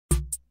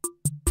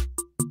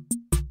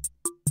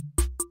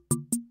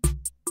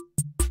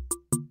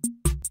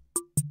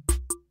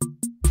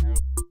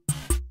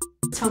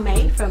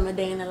Tomei from A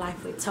Day in the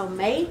Life with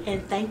Tomei,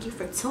 and thank you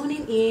for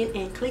tuning in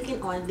and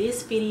clicking on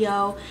this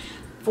video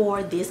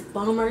for this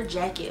bomber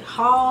jacket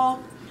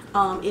haul.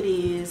 It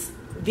is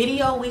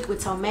video week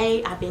with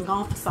Tomei. I've been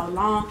gone for so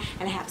long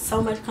and I have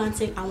so much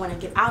content I want to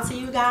get out to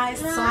you guys,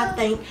 so I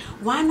think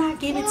why not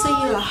give it to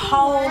you a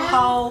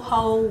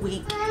whole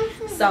week.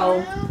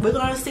 So we're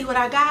gonna see what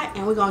I got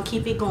and we're gonna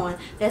keep it going.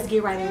 Let's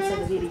get right into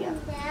the video.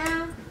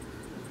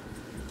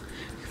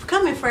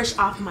 Coming fresh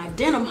off my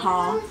denim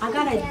haul, I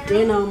got a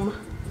denim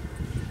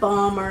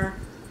bomber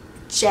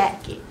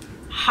jacket.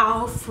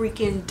 How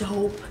freaking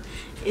dope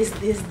is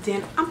this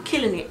denim? I'm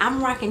killing it.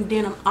 I'm rocking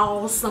denim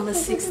all summer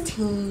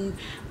 16,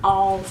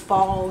 all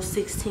fall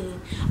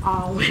 16,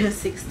 all winter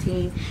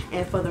 16,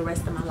 and for the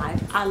rest of my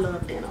life. I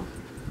love denim.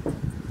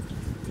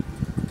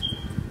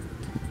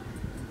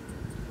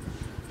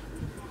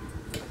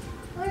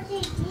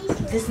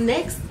 This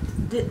next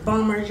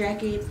bomber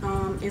jacket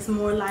is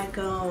more like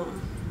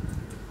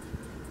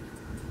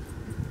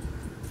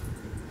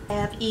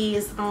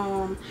is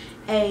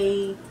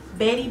a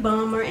Betty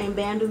Bomber and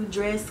Bandeau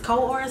dress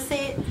co-ord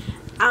set.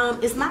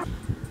 It's not,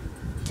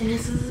 and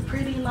this is a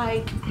pretty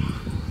like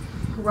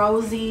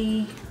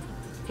rosy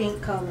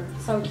pink color,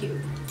 so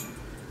cute.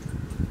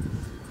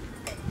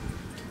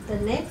 The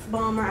next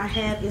bomber I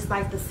have is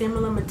like the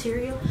similar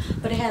material,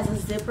 but it has a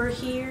zipper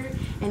here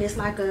and it's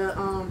like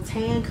a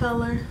tan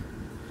color,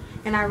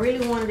 and I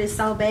really wanted it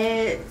so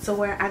bad to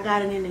where I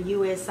got it in a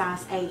US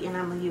size 8 and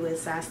I'm a US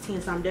size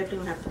 10, so I'm definitely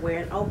gonna have to wear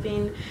it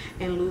open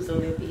and lose a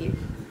little bit.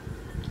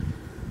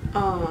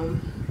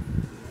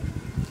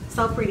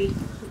 So pretty.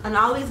 And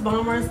all these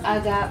bombers I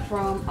got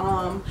from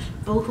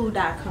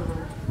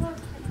boohoo.com.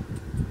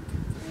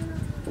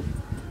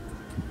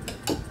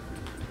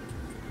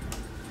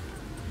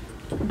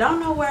 Don't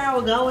know where I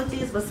would go with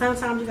this, but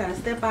sometimes you gotta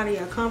step out of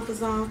your comfort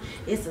zone.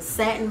 It's a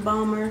satin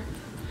bomber.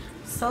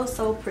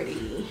 So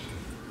pretty.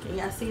 Can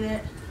y'all see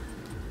that?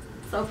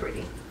 So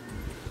pretty.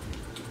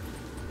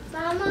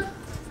 Mama.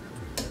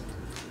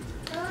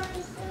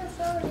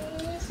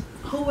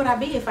 Who would I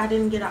be if I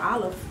didn't get an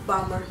olive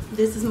bomber?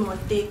 This is more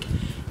thick,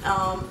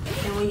 and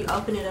when you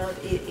open it up,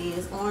 it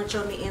is orange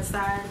on the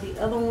inside. The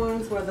other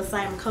ones were the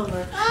same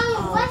color.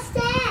 What's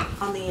that?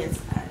 On the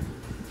inside.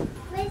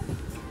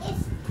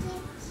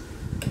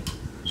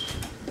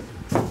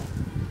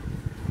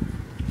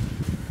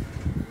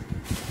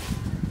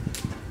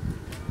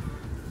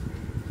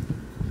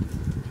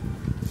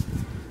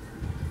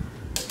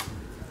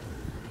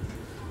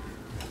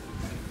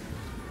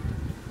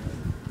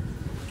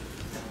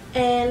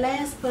 And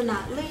last but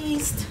not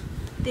least,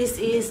 this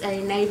is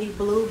a navy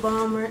blue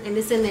bomber, and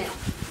it's in that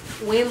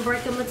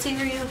windbreaker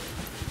material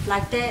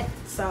like that,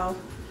 so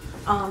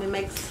it kind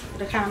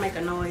of make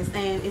a noise,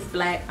 and it's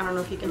black. I don't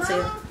know if you can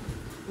tell,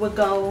 with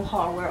gold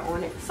hardware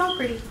on it. So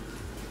pretty.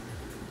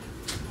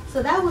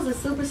 So that was a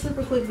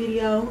super quick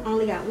video.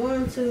 Only got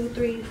 1, 2,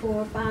 3,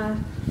 4,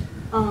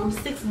 5,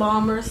 6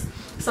 bombers.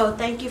 So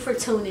thank you for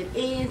tuning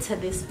in to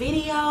this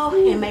video,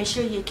 and make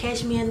sure you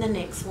catch me in the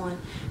next one.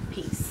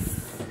 Peace.